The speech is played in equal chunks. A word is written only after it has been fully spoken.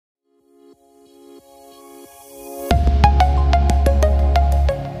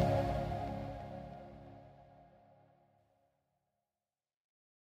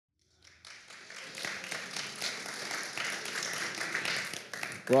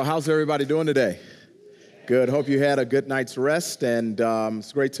Well, how's everybody doing today? Good. Hope you had a good night's rest, and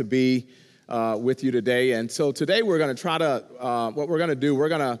it's great to be with you today. And so today we're going to try to, what we're going to do, we're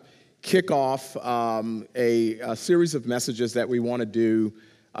going to kick off a series of messages that we want to do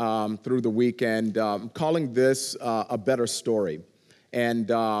through the weekend, calling this A Better Story. And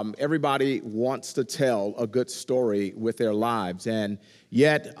everybody wants to tell a good story with their lives, and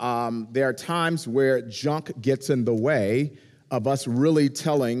yet there are times where junk gets in the way of us really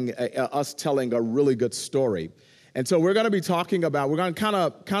telling a really good story. And so we're going to be talking about, we're going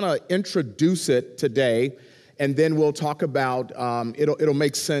to kind of introduce it today, and then we'll talk about, it'll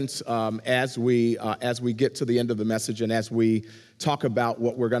make sense as we get to the end of the message and as we talk about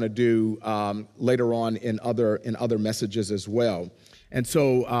what we're going to do later on in other messages as well. And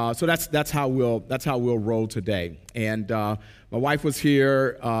so that's how we'll roll today. And my wife was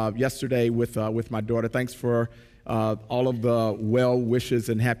here yesterday with my daughter. Thanks for all of the well wishes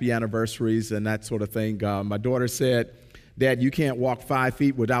and happy anniversaries and that sort of thing. My daughter said, "Dad, you can't walk 5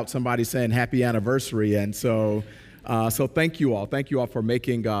 feet without somebody saying happy anniversary." And so thank you all. Thank you all for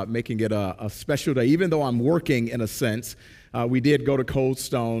making it a special day. Even though I'm working in a sense, we did go to Cold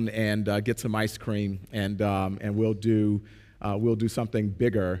Stone and get some ice cream, and we'll do something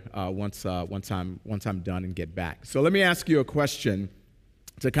bigger once I'm done and get back. So let me ask you a question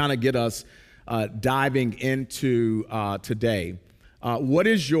to kind of get us diving into today. What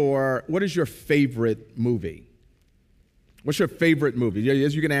is your favorite movie? What's your favorite movie?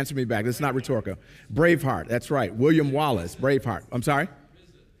 Yes, you can answer me back. It's not rhetorical. Braveheart. That's right. William Wallace. Braveheart. I'm sorry.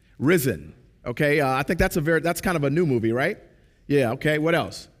 Risen. Okay. I think that's kind of a new movie, right? Yeah. Okay. What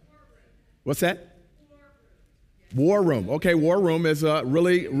else? What's that? War Room. Okay, War Room is a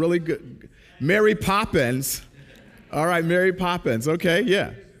really, really good. Mary Poppins. All right, Mary Poppins. Okay,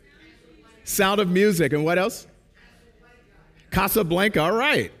 yeah. Sound of Music. And what else? Casablanca. All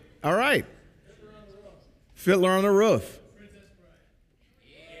right. Fiddler on the Roof.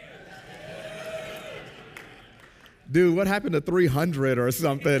 Dude, what happened to 300 or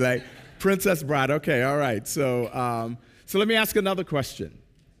something? Like Princess Bride. Okay, all right. So let me ask another question.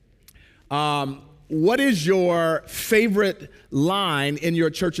 What is your favorite line in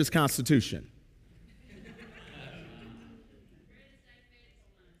your church's constitution?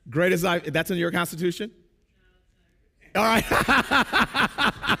 That's in your constitution? All right.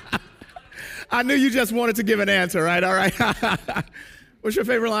 I knew you just wanted to give an answer, right? All right. What's your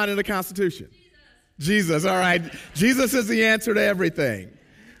favorite line in the Constitution? Jesus. All right. Jesus is the answer to everything.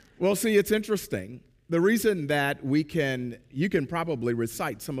 Well, see, it's interesting. The reason that you can probably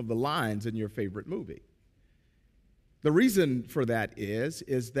recite some of the lines in your favorite movie. The reason for that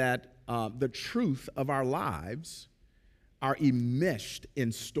is that the truth of our lives are enmeshed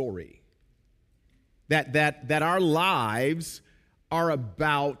in story. That our lives are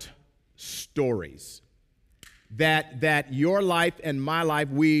about stories. That your life and my life,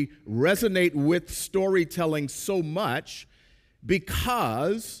 we resonate with storytelling so much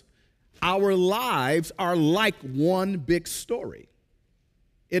because our lives are like one big story.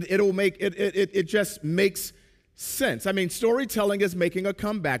 It just makes sense. I mean, storytelling is making a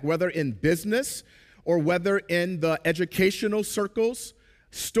comeback, whether in business or whether in the educational circles.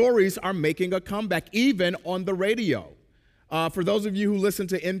 Stories are making a comeback, even on the radio. For those of you who listen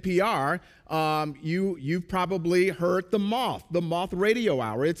to NPR, you've probably heard The Moth Radio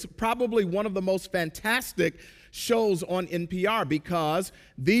Hour. It's probably one of the most fantastic shows on NPR because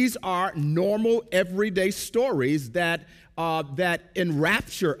these are normal, everyday stories that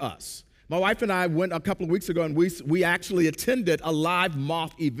enrapture us. My wife and I went a couple of weeks ago, and we actually attended a live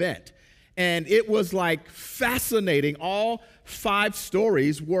moth event. And it was like fascinating. All 5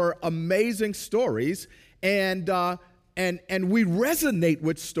 stories were amazing stories. And we resonate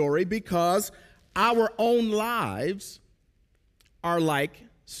with story because our own lives are like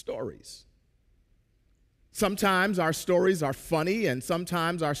stories. Sometimes our stories are funny, and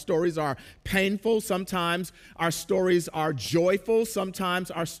sometimes our stories are painful. Sometimes our stories are joyful.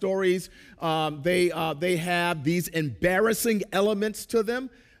 Sometimes our stories, they have these embarrassing elements to them,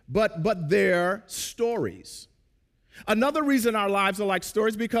 but they're stories. Another reason our lives are like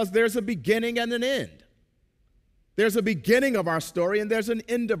stories because there's a beginning and an end. There's a beginning of our story, and there's an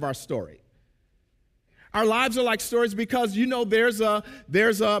end of our story. Our lives are like stories because, there's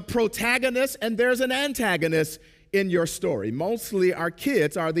a protagonist and there's an antagonist in your story. Mostly our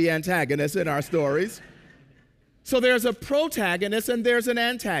kids are the antagonists in our stories. So there's a protagonist and there's an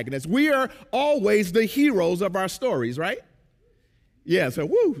antagonist. We are always the heroes of our stories, right? Yeah, so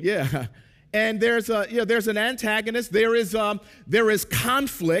woo, yeah. And there's an antagonist. There is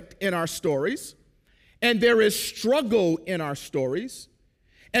conflict in our stories, and there is struggle in our stories.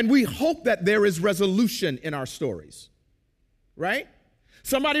 And we hope that there is resolution in our stories, right?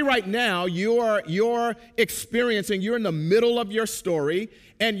 Somebody right now, you're experiencing, you're in the middle of your story,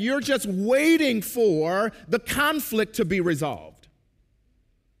 and you're just waiting for the conflict to be resolved.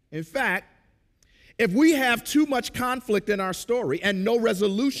 In fact, if we have too much conflict in our story and no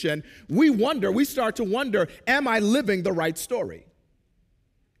resolution, we start to wonder, am I living the right story?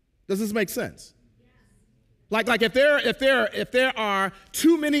 Does this make sense? Like if there are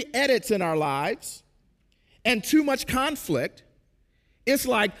too many edits in our lives and too much conflict, it's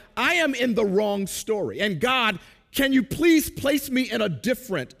like I am in the wrong story. And God, can you please place me in a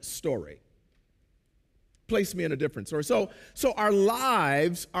different story? Place me in a different story. So our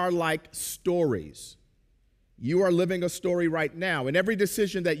lives are like stories. You are living a story right now. And every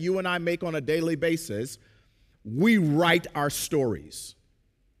decision that you and I make on a daily basis, we write our stories.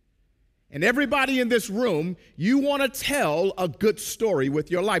 And everybody in this room, you want to tell a good story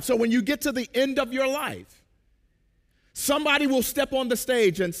with your life. So when you get to the end of your life, somebody will step on the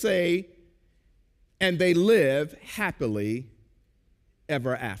stage and say, and they live happily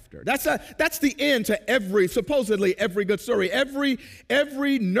ever after. That's the end to supposedly every good story.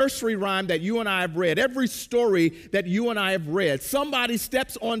 Every nursery rhyme that you and I have read, every story that you and I have read, somebody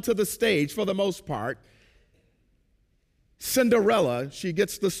steps onto the stage for the most part. Cinderella, she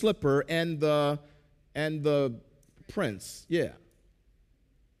gets the slipper and the prince. Yeah.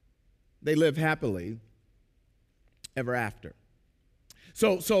 They live happily ever after.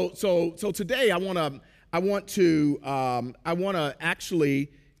 So today I want to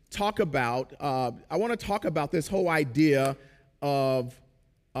actually talk about this whole idea of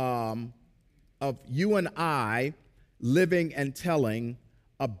you and I living and telling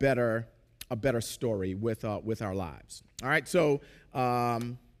a better story with our lives. All right, so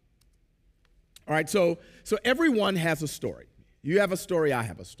everyone has a story. You have a story, I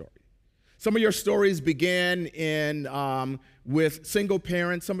have a story. Some of your stories begin with single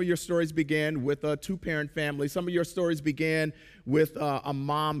parents. Some of your stories begin with a two-parent family. Some of your stories begin with a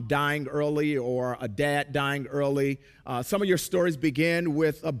mom dying early or a dad dying early. Some of your stories begin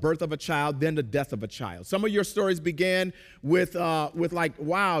with a birth of a child, then the death of a child. Some of your stories begin with like,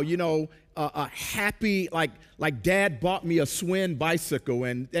 wow, you know, a happy, like dad bought me a Schwinn bicycle,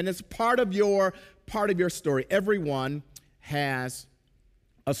 and it's part of your story. Everyone has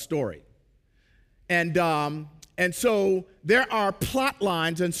a story. And so there are plot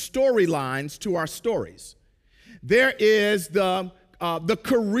lines and storylines to our stories. There is the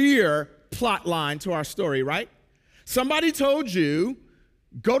career plot line to our story, right? Somebody told you,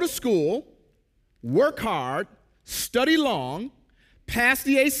 go to school, work hard, study long, pass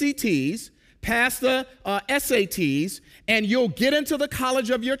the ACTs, pass the SATs, and you'll get into the college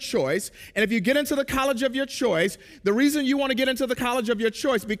of your choice. And if you get into the college of your choice, the reason you want to get into the college of your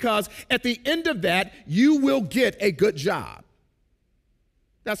choice, because at the end of that, you will get a good job.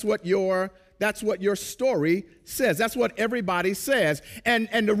 That's what your story says. That's what everybody says. And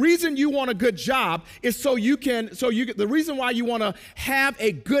the reason you want a good job is the reason why you want to have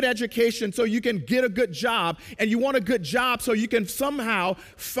a good education so you can get a good job, and you want a good job so you can somehow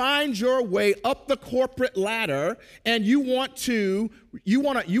find your way up the corporate ladder, and you want to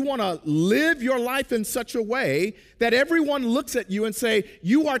live your life in such a way that everyone looks at you and say,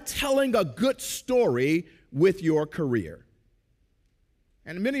 you are telling a good story with your career.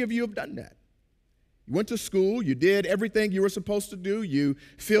 And many of you have done that. You went to school, you did everything you were supposed to do, you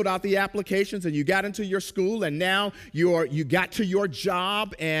filled out the applications, and you got into your school, and now you got to your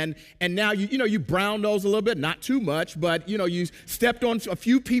job, and now you brown nose a little bit, not too much, but you stepped on a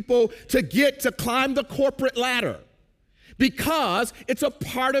few people to climb the corporate ladder. Because it's a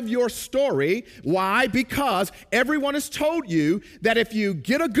part of your story. Why? Because everyone has told you that if you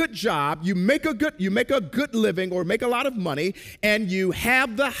get a good job, you make a good living or make a lot of money, and you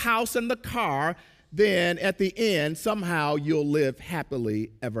have the house and the car, then at the end, somehow you'll live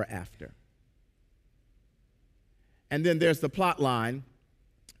happily ever after. And then there's the plot line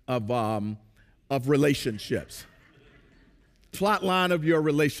of relationships. Plot line of your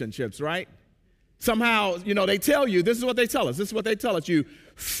relationships, right? Somehow, they tell you, this is what they tell us. You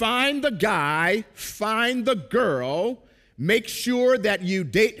find the guy, find the girl, make sure that you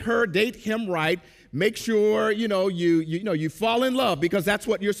date him right, make sure, you fall in love, because that's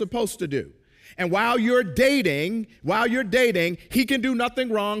what you're supposed to do. And while you're dating, he can do nothing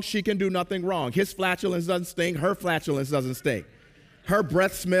wrong, she can do nothing wrong. His flatulence doesn't stink, her flatulence doesn't stink. Her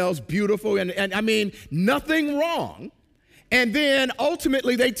breath smells beautiful, and I mean, nothing wrong. And then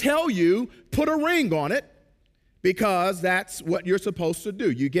ultimately they tell you, put a ring on it, because that's what you're supposed to do.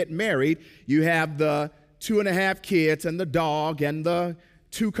 You get married, you have the 2.5 kids and the dog and the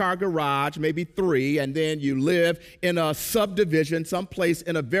 2-car garage, maybe 3, and then you live in a subdivision, someplace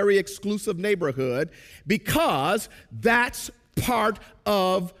in a very exclusive neighborhood, because that's part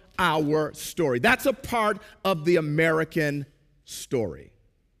of our story. That's a part of the American story.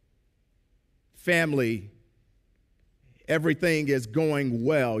 Family, everything is going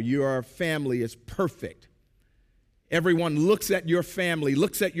well. Your family is perfect. Everyone looks at your family,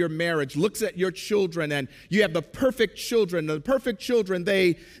 looks at your marriage, looks at your children, and you have the perfect children. The perfect children,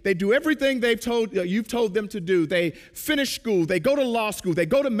 they do everything you've told them to do. They finish school, they go to law school, they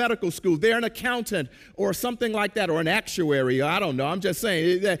go to medical school, they're an accountant or something like that, or an actuary. I don't know. I'm just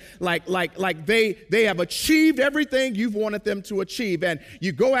saying, like they have achieved everything you've wanted them to achieve. And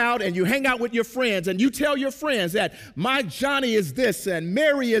you go out and you hang out with your friends, and you tell your friends that my Johnny is this and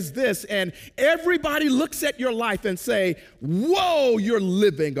Mary is this, and everybody looks at your life and say, whoa, you're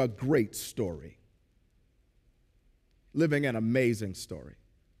living a great story. Living an amazing story.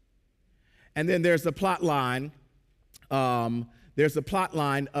 And then there's the plot line. There's the plot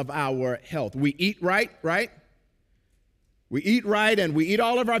line of our health. We eat right? We eat right, and we eat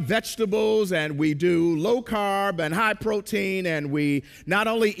all of our vegetables, and we do low carb and high protein, and we not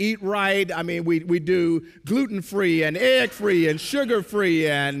only eat right, I mean, we do gluten-free and egg-free and sugar-free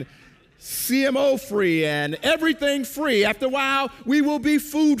and CMO-free and everything free. After a while, we will be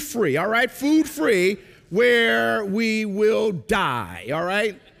food-free, all right? Food-free, where we will die, all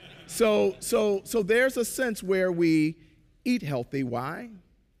right? So there's a sense where we eat healthy. Why?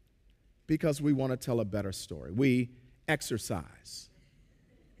 Because we want to tell a better story. We exercise,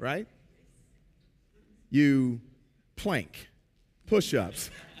 right? You plank, push-ups.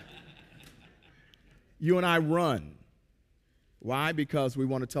 You and I run. Why? Because we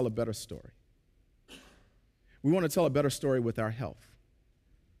want to tell a better story. We want to tell a better story with our health.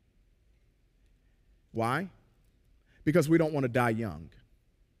 Why? Because we don't want to die young.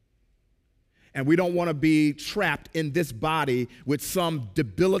 And we don't want to be trapped in this body with some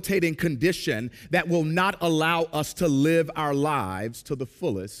debilitating condition that will not allow us to live our lives to the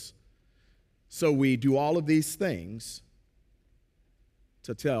fullest. So we do all of these things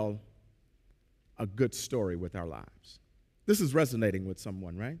to tell a good story with our lives. This is resonating with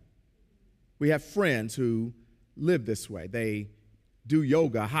someone, right? We have friends who live this way. They do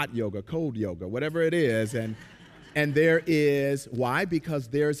yoga, hot yoga, cold yoga, whatever it is, and there is, why? Because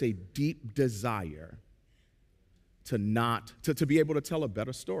there's a deep desire to be able to tell a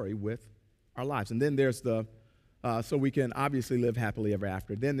better story with our lives. And then there's so we can obviously live happily ever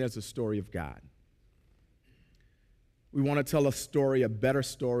after. Then there's the story of God. We want to tell a story, a better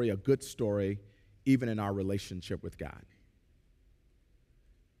story, a good story, even in our relationship with God.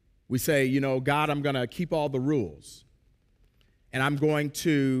 We say, God, I'm going to keep all the rules, and I'm going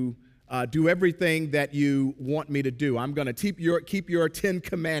to do everything that you want me to do. I'm going to keep your 10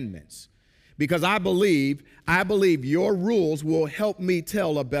 commandments, because I believe your rules will help me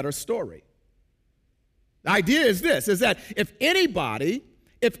tell a better story. The idea is this, is that if anybody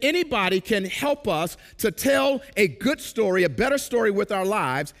can help us to tell a good story, a better story with our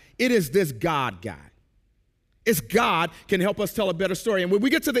lives, it is this God guy. It's God can help us tell a better story. And when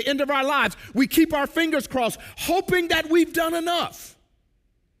we get to the end of our lives, we keep our fingers crossed, hoping that we've done enough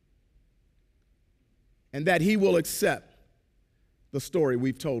and that he will accept the story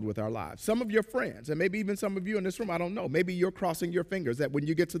we've told with our lives. Some of your friends, and maybe even some of you in this room, I don't know, maybe you're crossing your fingers that when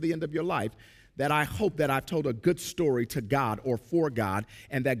you get to the end of your life, that I hope that I've told a good story to God or for God,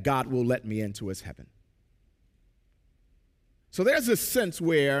 and that God will let me into his heaven. So there's this sense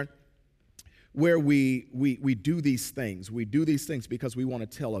where we do these things. We do these things because we want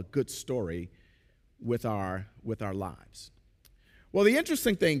to tell a good story with our lives. Well, the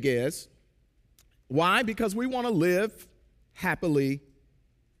interesting thing is, why? Because we want to live happily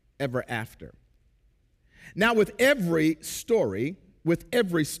ever after. Now, with every storyline,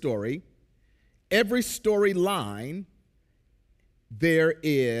 there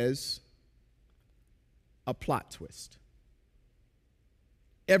is a plot twist.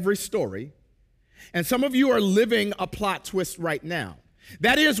 Every story. And some of you are living a plot twist right now.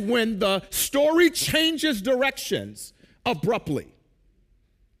 That is when the story changes directions abruptly.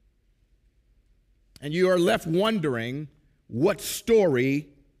 And you are left wondering, what story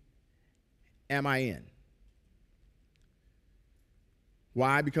am I in?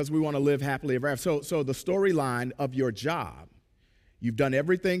 Why? Because we want to live happily ever after. So the storyline of your job, You've done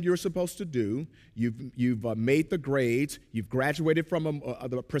everything you're supposed to do. You've made the grades. You've graduated from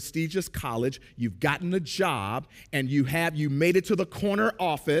a prestigious college. You've gotten a job, and you made it to the corner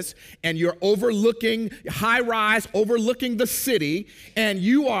office, and you're overlooking high rise, overlooking the city, and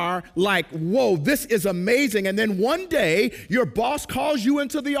you are like, whoa, this is amazing. And then one day, your boss calls you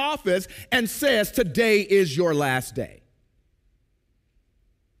into the office and says, today is your last day.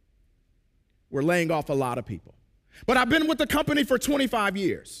 We're laying off a lot of people. But I've been with the company for 25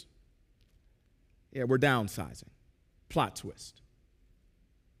 years. Yeah, we're downsizing. Plot twist.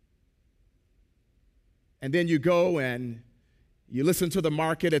 And then you go and you listen to the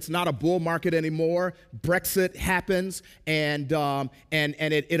market. It's not a bull market anymore. Brexit happens, and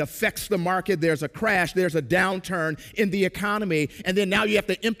it affects the market. There's a crash. There's a downturn in the economy. And then now you have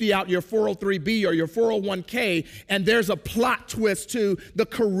to empty out your 403B or your 401k, and there's a plot twist to the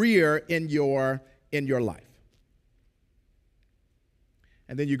career in your life.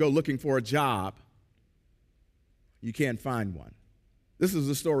 And then you go looking for a job. You can't find one. This is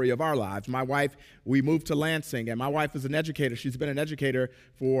the story of our lives. My wife, we moved to Lansing, and my wife is an educator. She's been an educator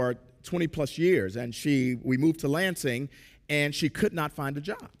for 20 plus years, and we moved to Lansing, and she could not find a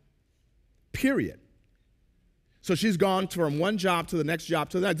job, period. So she's gone from one job to the next job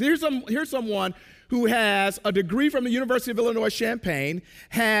to the next. Here's someone who has a degree from the University of Illinois Champaign,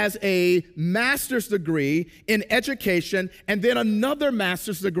 has a master's degree in education, and then another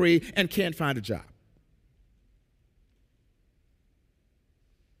master's degree, and can't find a job.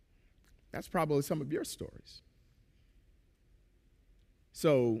 That's probably some of your stories.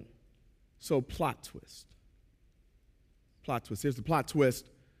 So plot twist. Plot twist. Here's the plot twist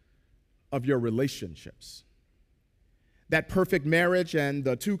of your relationships. That perfect marriage and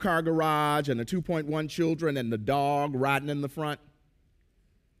the 2-car garage and the 2.1 children and the dog riding in the front.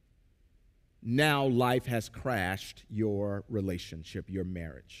 Now life has crashed your relationship, your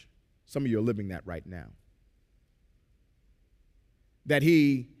marriage. Some of you are living that right now. That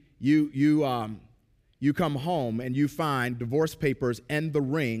you come home and you find divorce papers and the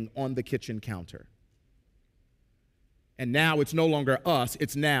ring on the kitchen counter. And now it's no longer us,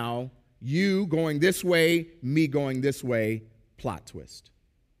 it's now you going this way, me going this way, plot twist.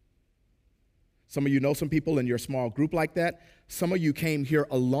 Some of you know some people in your small group like that. Some of you came here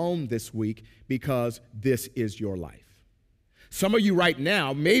alone this week because this is your life. Some of you right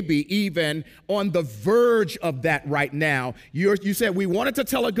now, maybe even on the verge of that right now. You said, we wanted to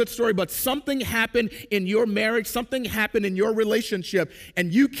tell a good story, but something happened in your marriage, something happened in your relationship,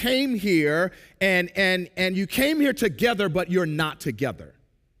 and you came here and you came here together, but you're not together.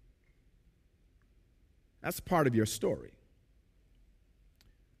 That's part of your story.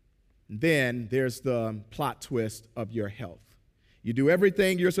 Then there's the plot twist of your health. You do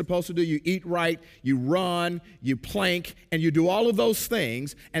everything you're supposed to do. You eat right, you run, you plank, and you do all of those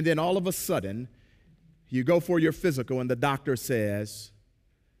things, and then all of a sudden, you go for your physical, and the doctor says,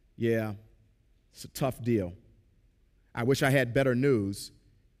 yeah, it's a tough deal. I wish I had better news.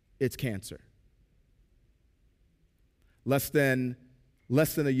 It's cancer. Less than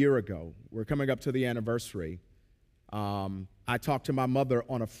a year ago, we're coming up to the anniversary, I talked to my mother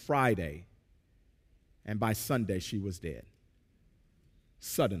on a Friday, and by Sunday, she was dead.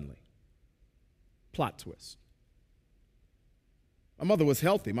 Suddenly. Plot twist. My mother was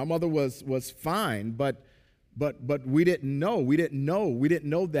healthy. My mother was fine, but we didn't know. We didn't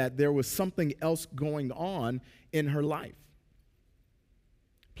know that there was something else going on in her life.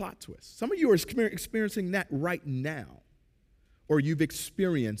 Plot twist. Some of you are experiencing that right now, or you've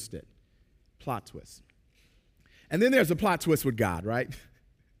experienced it. Plot twist. And then there's a plot twist with God, right?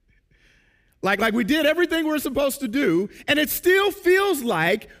 Like we did everything we're supposed to do, and it still feels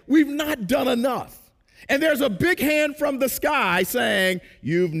like we've not done enough. And there's a big hand from the sky saying,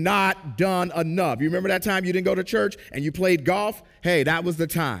 you've not done enough. You remember that time you didn't go to church and you played golf? Hey, that was the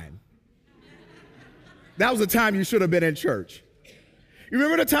time. That was the time you should have been in church. You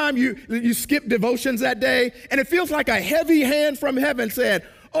remember the time you skipped devotions that day? And it feels like a heavy hand from heaven said,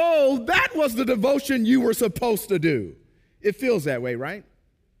 oh, that was the devotion you were supposed to do. It feels that way, right?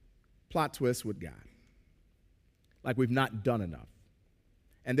 Plot twist with God. Like we've not done enough.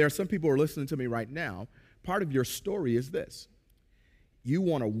 And there are some people who are listening to me right now. Part of your story is this. You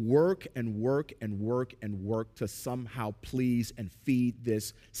want to work and work and work and work to somehow please and feed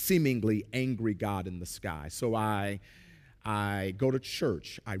this seemingly angry God in the sky. So I go to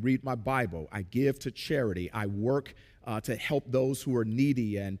church. I read my Bible. I give to charity. I work to help those who are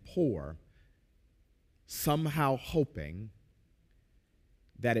needy and poor, somehow hoping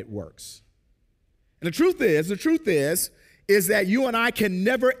that it works. And the truth is that you and I can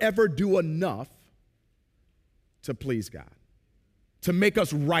never, ever do enough to please God. to make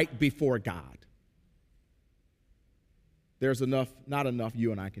us right before God. There's not enough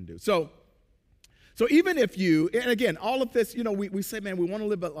you and I can do. So even if you, and again, all of this, we say, man, we want to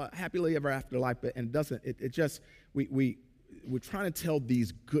live a happily ever after life, but and it doesn't. It just we're trying to tell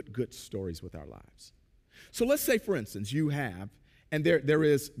these good stories with our lives. So let's say, for instance, you have, and there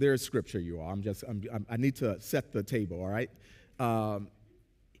is scripture. You all, I need to set the table. All right.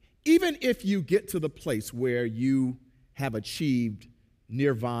 Even if you get to the place where you have achieved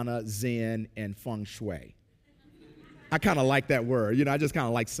nirvana, Zen, and feng shui. I kind of like that word. I just kind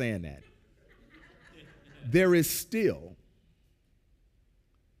of like saying that. There is still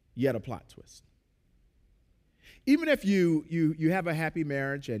yet a plot twist. Even if you have a happy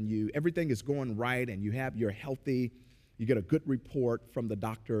marriage and everything is going right and you're healthy, you get a good report from the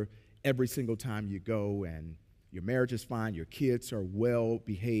doctor every single time you go, and your marriage is fine, your kids are well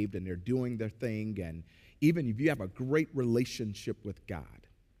behaved and they're doing their thing, and even if you have a great relationship with God,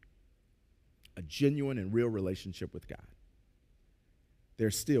 a genuine and real relationship with God,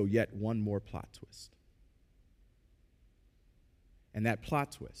 there's still yet one more plot twist. And that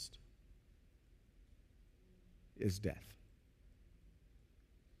plot twist is death.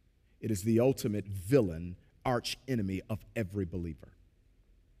 It is the ultimate villain, arch enemy of every believer,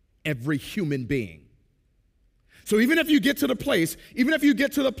 every human being. So even if you get to the place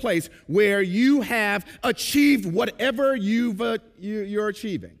where you have achieved whatever you're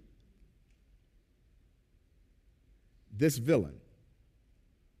achieving, this villain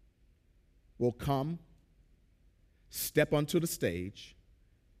will come, step onto the stage,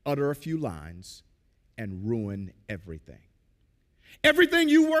 utter a few lines, and ruin everything. Everything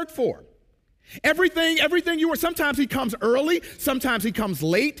you worked for. Everything you were. Sometimes he comes early, sometimes he comes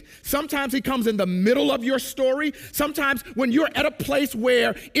late, sometimes he comes in the middle of your story. Sometimes when you're at a place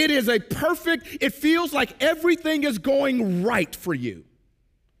where it feels like everything is going right for you.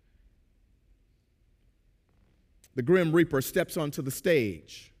 The Grim Reaper steps onto the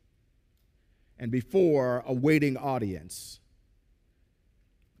stage, and before a waiting audience,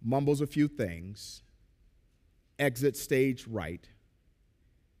 mumbles a few things, exits stage right,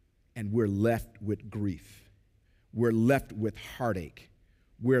 and we're left with grief. We're left with heartache.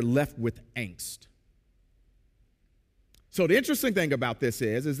 We're left with angst. So the interesting thing about this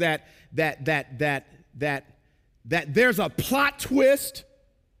is that there's a plot twist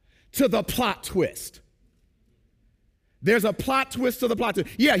to the plot twist. There's a plot twist to the plot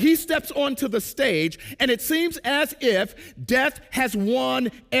twist. Yeah, he steps onto the stage, and it seems as if death has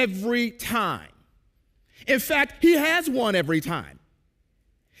won every time. In fact, he has won every time.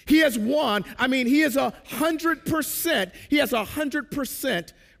 He has won. He is 100%. He has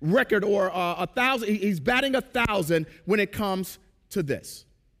 100% record, or 1,000. He's batting 1,000 when it comes to this.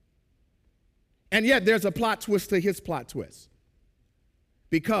 And yet there's a plot twist to his plot twist.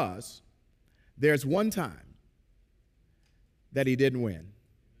 Because there's one time that he didn't win.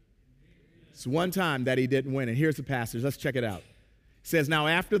 It's one time that he didn't win. And here's the passage. Let's check it out. It says, now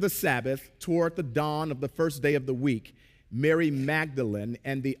after the Sabbath, toward the dawn of the first day of the week, Mary Magdalene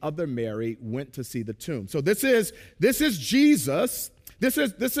and the other Mary went to see the tomb. So this is Jesus. This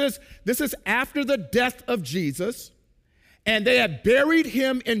is after the death of Jesus. And they had buried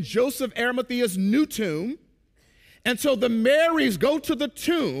him in Joseph Arimathea's new tomb. And so the Marys go to the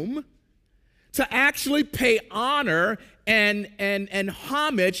tomb to actually pay honor and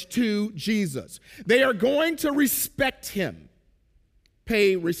homage to Jesus. They are going to respect him,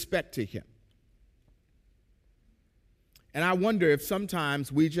 pay respect to him. And I wonder if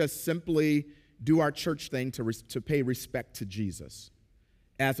sometimes we just simply do our church thing to pay respect to Jesus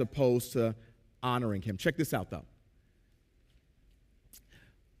as opposed to honoring him. Check this out, though.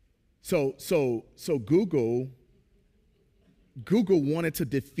 So Google wanted to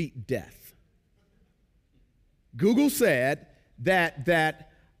defeat death. Google said that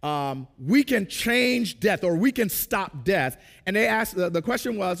we can change death, or we can stop death. And they asked, the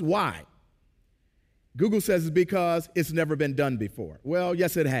question was, why? Google says it's because it's never been done before. Well,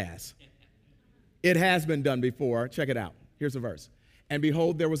 yes, it has. It has been done before. Check it out. Here's a verse. And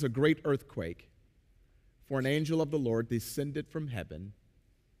behold, there was a great earthquake, for an angel of the Lord descended from heaven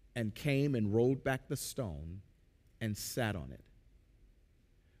and came and rolled back the stone and sat on it.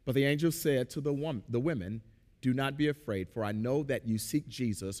 But the angel said to the women, do not be afraid, for I know that you seek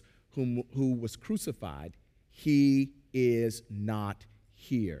Jesus, who was crucified. He is not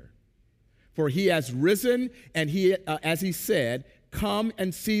here. For he has risen, and he, as he said, come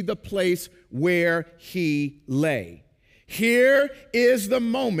and see the place where he lay. Here is the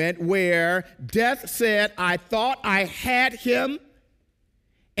moment where death said, I thought I had him,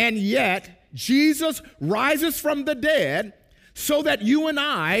 and yet Jesus rises from the dead so that you and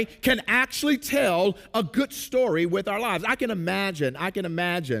I can actually tell a good story with our lives. I can imagine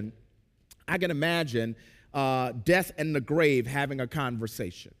death and the grave having a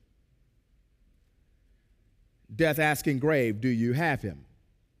conversation. Death asking grave, do you have him?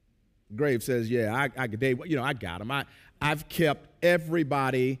 Grave says, yeah, I got him. I've kept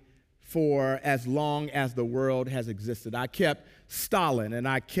everybody for as long as the world has existed. I kept Stalin, and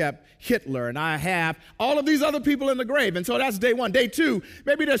I kept Hitler, and I have all of these other people in the grave. And so that's day one. Day two,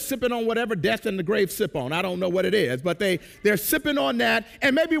 maybe they're sipping on whatever death in the grave sip on. I don't know what it is, but they're sipping on that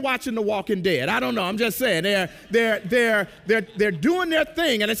and maybe watching The Walking Dead. I don't know. I'm just saying they're doing their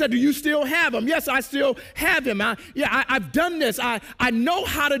thing. And they said, do you still have him? Yes, I still have him. I've done this. I know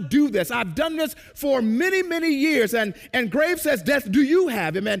how to do this. I've done this for many, many years. And grave says, death, do you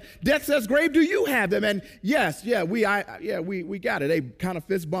have him? And death says, grave, do you have him? And yes, we got it. They kind of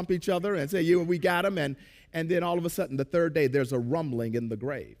fist bump each other and say, we got him. And then all of a sudden, the third day, there's a rumbling in the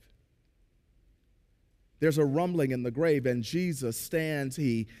grave. There's a rumbling in the grave, and Jesus stands.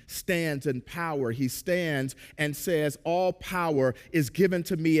 He stands in power. He stands and says, all power is given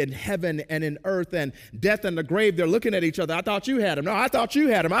to me in heaven and in earth. And death and the grave, they're looking at each other. I thought you had him. No, I thought you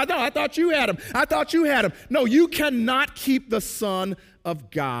had him. I thought you had him. I thought you had him. No, you cannot keep the Son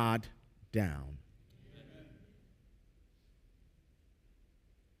of God down.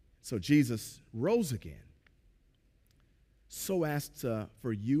 So Jesus rose again so as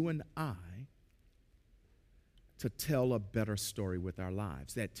for you and I to tell a better story with our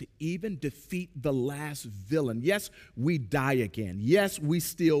lives, that to even defeat the last villain. Yes, we die again. Yes, we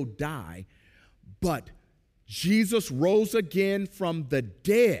still die, but Jesus rose again from the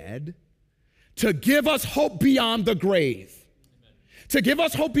dead to give us hope beyond the grave. To give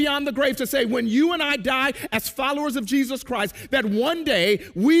us hope beyond the grave, to say when you and I die as followers of Jesus Christ, that one day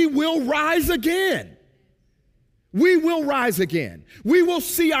we will rise again. We will rise again. We will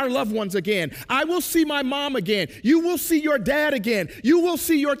see our loved ones again. I will see my mom again. You will see your dad again. You will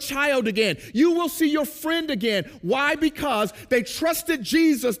see your child again. You will see your friend again. Why? Because they trusted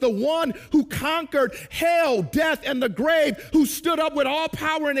Jesus, the one who conquered hell, death, and the grave, who stood up with all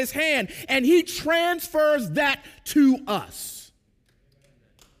power in his hand, and he transfers that to us.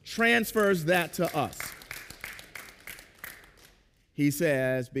 Transfers that to us. He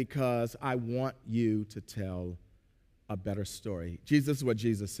says, because I want you to tell a better story. This is what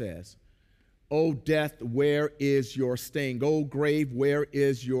Jesus says. O death, where is your sting? O grave, where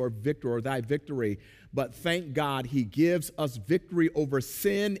is your victory or thy victory? But thank God he gives us victory over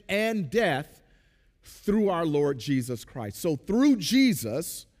sin and death through our Lord Jesus Christ. So through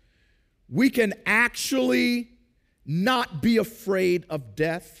Jesus, we can actually not be afraid of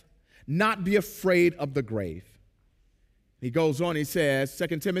death, not be afraid of the grave. He goes on, he says,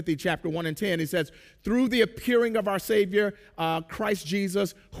 2 Timothy chapter 1 and 10, he says, through the appearing of our Savior, Christ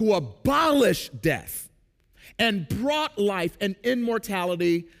Jesus, who abolished death and brought life and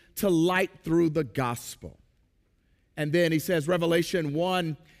immortality to light through the gospel. And then he says, Revelation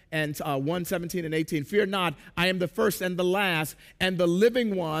 1 and 1, 17 and 18, fear not, I am the first and the last, and the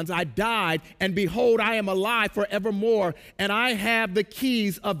living ones. I died, and behold, I am alive forevermore, and I have the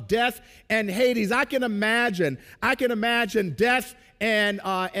keys of death and Hades. I can imagine death and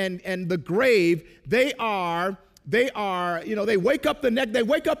the grave. They wake up they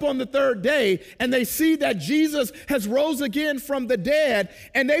wake up on the third day and they see that Jesus has rose again from the dead,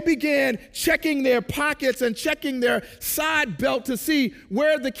 and they begin checking their pockets and checking their side belt to see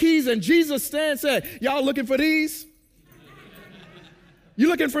where the keys. And Jesus stands and said, y'all looking for these? You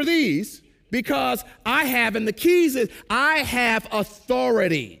looking for these? Because I have, and the keys is, I have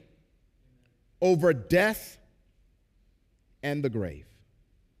authority over death and the grave.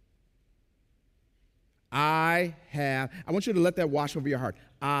 I want you to let that wash over your heart.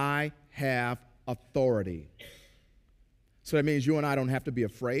 I have authority. So that means you and I don't have to be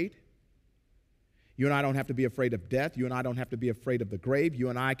afraid. You and I don't have to be afraid of death. You and I don't have to be afraid of the grave. You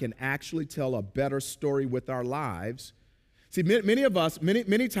and I can actually tell a better story with our lives. See, many of us,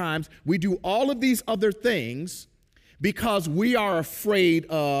 many times, we do all of these other things because we are afraid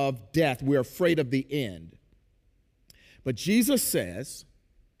of death. We're afraid of the end. But Jesus says,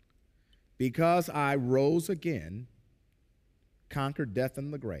 because I rose again, conquered death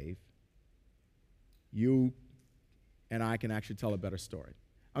and the grave, you and I can actually tell a better story.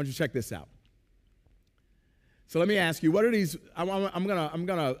 I want you to check this out. So let me ask you, what are these? I'm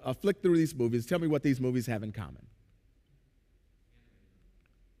gonna flick through these movies. Tell me what these movies have in common.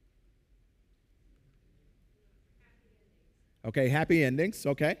 Okay, happy endings.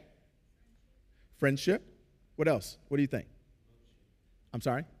 Okay, friendship. What else? What do you think? I'm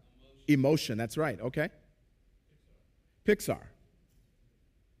sorry. Emotion, that's right, okay. Pixar.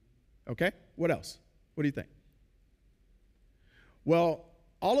 Okay? What else? What do you think? Well,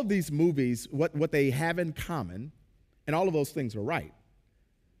 all of these movies, what they have in common, and all of those things are right.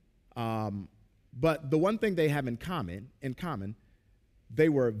 But the one thing they have in common, they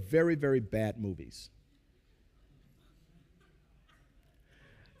were very, very bad movies.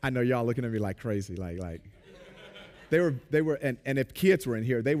 I know y'all looking at me like crazy, like they were, and if kids were in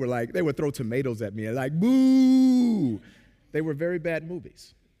here, they would throw tomatoes at me and like, boo! They were very bad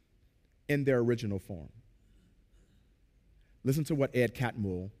movies in their original form. Listen to what Ed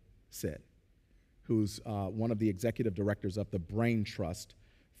Catmull said, who's one of the executive directors of the Brain Trust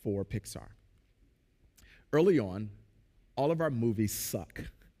for Pixar. Early on, all of our movies suck.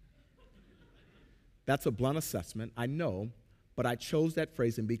 That's a blunt assessment, I know, but I chose that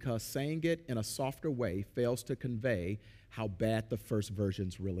phrasing because saying it in a softer way fails to convey how bad the first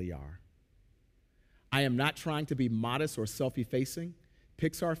versions really are. I am not trying to be modest or self-effacing.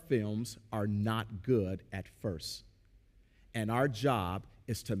 Pixar films are not good at first. And our job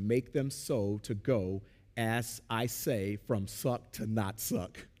is to make them so to go, as I say, from suck to not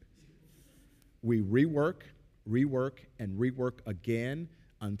suck. We rework, and rework again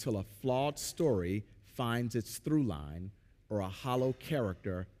until a flawed story finds its through line or a hollow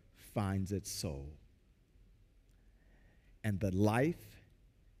character finds its soul. And the life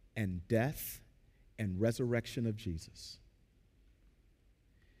and death and resurrection of Jesus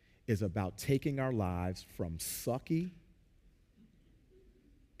is about taking our lives from sucky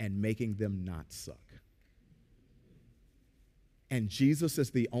and making them not suck. And Jesus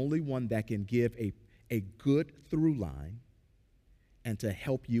is the only one that can give a good through line and to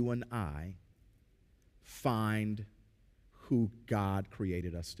help you and I find who God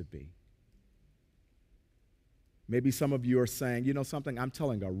created us to be. Maybe some of you are saying, you know something, I'm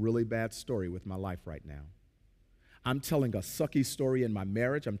telling a really bad story with my life right now. I'm telling a sucky story in my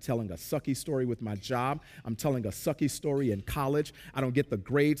marriage. I'm telling a sucky story with my job. I'm telling a sucky story in college. I don't get the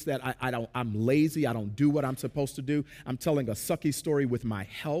grades that I'm lazy. I don't do what I'm supposed to do. I'm telling a sucky story with my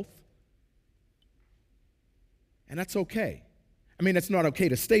health. And that's okay. I mean, it's not okay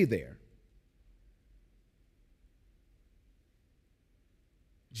to stay there.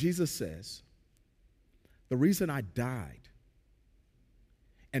 Jesus says, the reason I died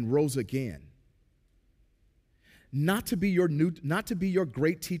and rose again, not to be your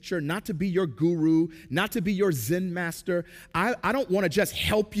great teacher, not to be your guru, not to be your Zen master. I don't want to just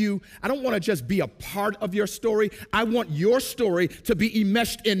help you. I don't want to just be a part of your story. I want your story to be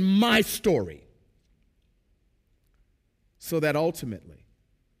enmeshed in my story. So that ultimately,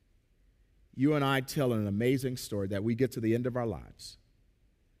 you and I tell an amazing story that we get to the end of our lives.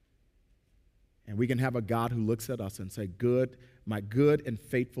 And we can have a God who looks at us and say, good, my good and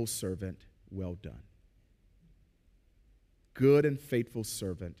faithful servant, well done. Good and faithful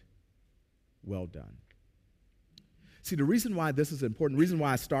servant, well done. See, the reason why this is important, the reason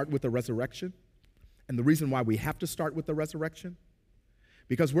why I start with the resurrection, and the reason why we have to start with the resurrection,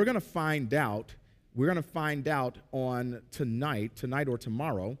 because we're going to find out on tonight or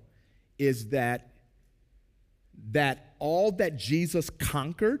tomorrow, is that all that Jesus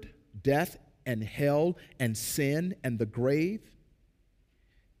conquered, death and hell and sin and the grave,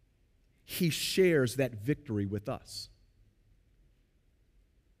 he shares that victory with us.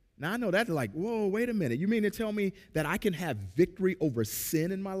 Now, I know that's like, whoa, wait a minute. You mean to tell me that I can have victory over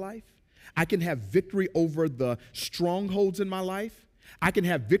sin in my life? I can have victory over the strongholds in my life? I can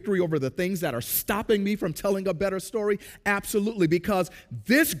have victory over the things that are stopping me from telling a better story? Absolutely, because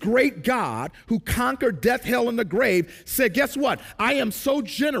this great God who conquered death, hell, and the grave said, guess what? I am so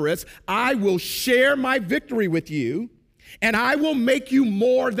generous, I will share my victory with you, and I will make you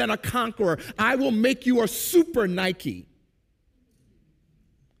more than a conqueror. I will make you a super Nike.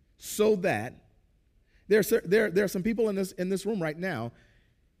 So that there are some people in this room right now,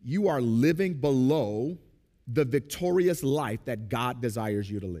 you are living below the victorious life that God desires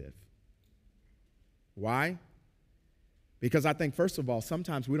you to live. Why? Because I think, first of all,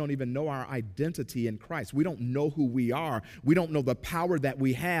 sometimes we don't even know our identity in Christ. We don't know who we are. We don't know the power that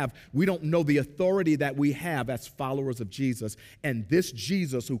we have. We don't know the authority that we have as followers of Jesus. And this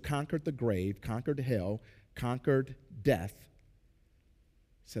Jesus who conquered the grave, conquered hell, conquered death,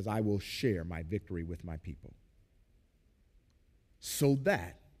 says, I will share my victory with my people. So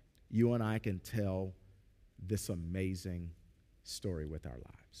that you and I can tell this amazing story with our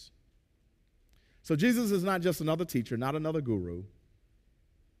lives. So Jesus is not just another teacher, not another guru.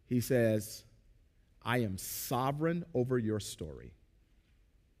 He says, I am sovereign over your story.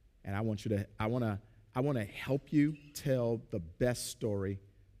 And I want to help you tell the best story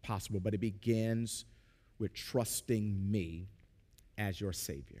possible. But it begins with trusting me as your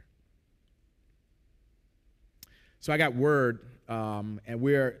Savior. So I got word, and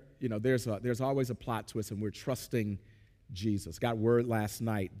there's always a plot twist, and we're trusting Jesus. Got word last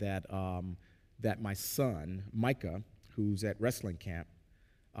night that my son, Micah, who's at wrestling camp,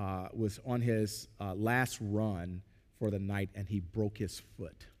 was on his last run for the night, and he broke his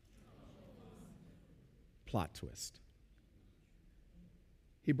foot. Plot twist.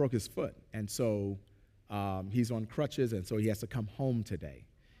 He broke his foot, and so he's on crutches, and so he has to come home today.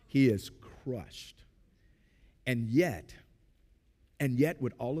 He is crushed. And yet,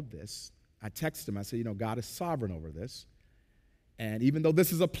 with all of this, I texted him. I said, God is sovereign over this. And even though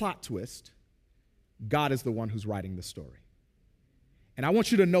this is a plot twist, God is the one who's writing the story. And I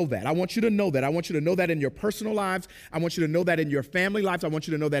want you to know that. I want you to know that. I want you to know that in your personal lives. I want you to know that in your family lives. I want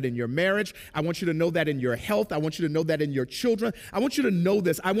you to know that in your marriage. I want you to know that in your health. I want you to know that in your children. I want you to know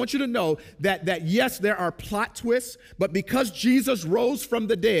this. I want you to know that yes, there are plot twists, but because Jesus rose from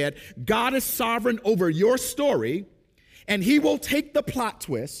the dead, God is sovereign over your story, and he will take the plot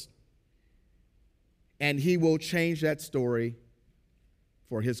twist and he will change that story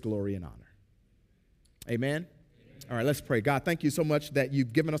for his glory and honor. Amen? All right, let's pray. God, thank you so much that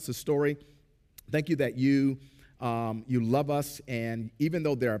you've given us a story. Thank you that you love us, and even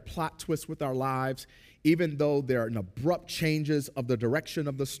though there are plot twists with our lives, even though there are abrupt changes of the direction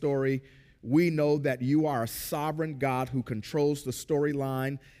of the story, we know that you are a sovereign God who controls the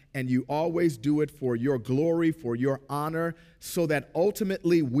storyline, and you always do it for your glory, for your honor, so that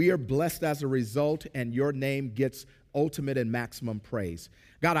ultimately we are blessed as a result, and your name gets ultimate and maximum praise.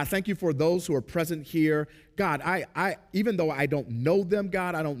 God, I thank you for those who are present here. God, I even though I don't know them,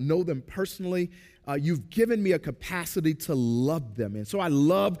 God, I don't know them personally, you've given me a capacity to love them. And so I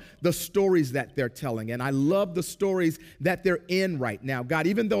love the stories that they're telling, and I love the stories that they're in right now. God,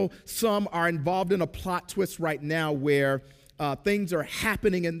 even though some are involved in a plot twist right now where things are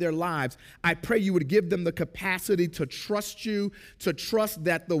happening in their lives, I pray you would give them the capacity to trust you, to trust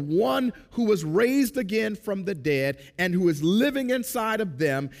that the one who was raised again from the dead and who is living inside of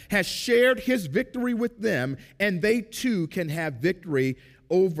them has shared his victory with them, and they too can have victory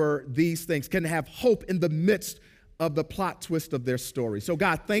over these things, can have hope in the midst of the plot twist of their story. So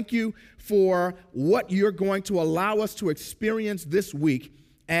God, thank you for what you're going to allow us to experience this week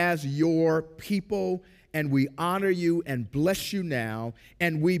as your people. And we honor you and bless you now.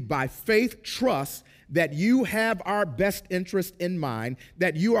 And we, by faith, trust that you have our best interest in mind,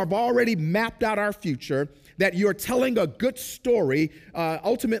 that you have already mapped out our future, that you're telling a good story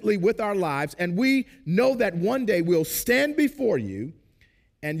ultimately with our lives. And we know that one day we'll stand before you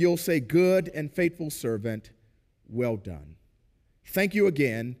and you'll say, good and faithful servant, well done. Thank you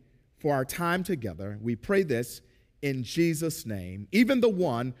again for our time together. We pray this in Jesus' name, even the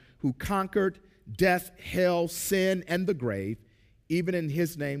one who conquered death, hell, sin, and the grave. Even in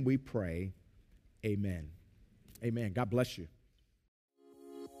his name we pray. Amen. Amen. God bless you.